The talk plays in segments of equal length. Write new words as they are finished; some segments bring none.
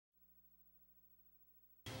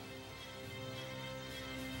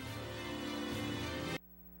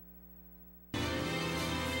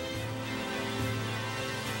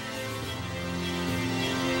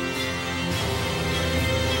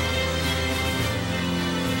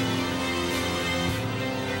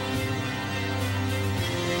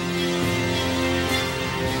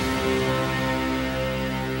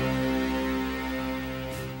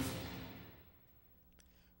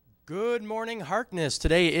Good morning, Harkness.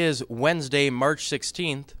 Today is Wednesday, March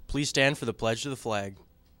 16th. Please stand for the pledge to the flag.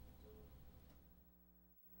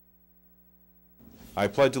 I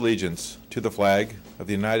pledge allegiance to the flag of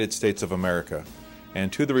the United States of America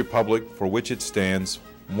and to the republic for which it stands,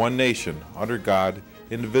 one nation, under God,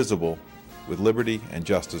 indivisible, with liberty and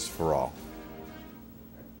justice for all.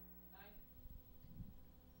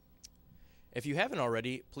 If you haven't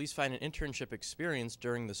already, please find an internship experience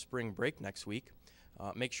during the spring break next week.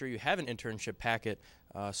 Make sure you have an internship packet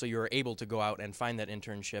so you are able to go out and find that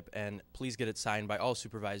internship, and please get it signed by all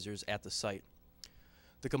supervisors at the site.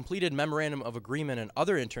 The completed memorandum of agreement and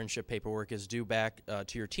other internship paperwork is due back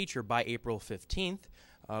to your teacher by April 15th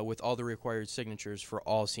with all the required signatures for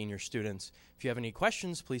all senior students. If you have any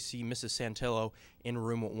questions, please see Mrs. Santillo in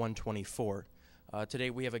room 124. Today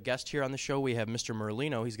we have a guest here on the show. We have Mr.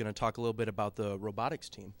 Merlino. He's going to talk a little bit about the robotics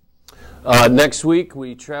team. Next week,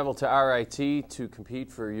 we travel to RIT to compete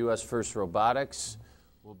for U.S. First Robotics.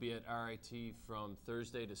 We'll be at RIT from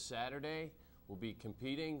Thursday to Saturday. We'll be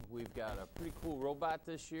competing. We've got a pretty cool robot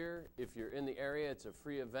this year. If you're in the area, it's a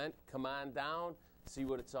free event. Come on down, see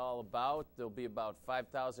what it's all about. There'll be about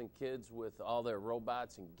 5,000 kids with all their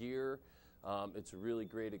robots and gear. It's a really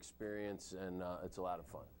great experience, and it's a lot of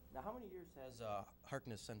fun. Now, how many years has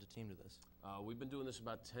Harkness sent a team to this? We've been doing this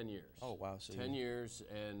about 10 years. Oh, wow. So 10 years,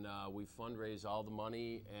 and we fundraise all the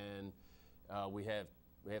money, and we have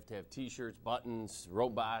to have T-shirts, buttons,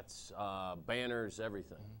 robots, banners,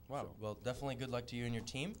 everything. Wow. So, well, definitely good luck to you and your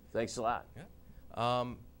team. thanks a lot.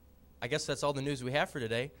 Yeah. I guess that's all the news we have for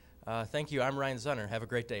today. Thank you. I'm Ryan Zunner. Have a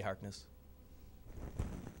great day, Harkness.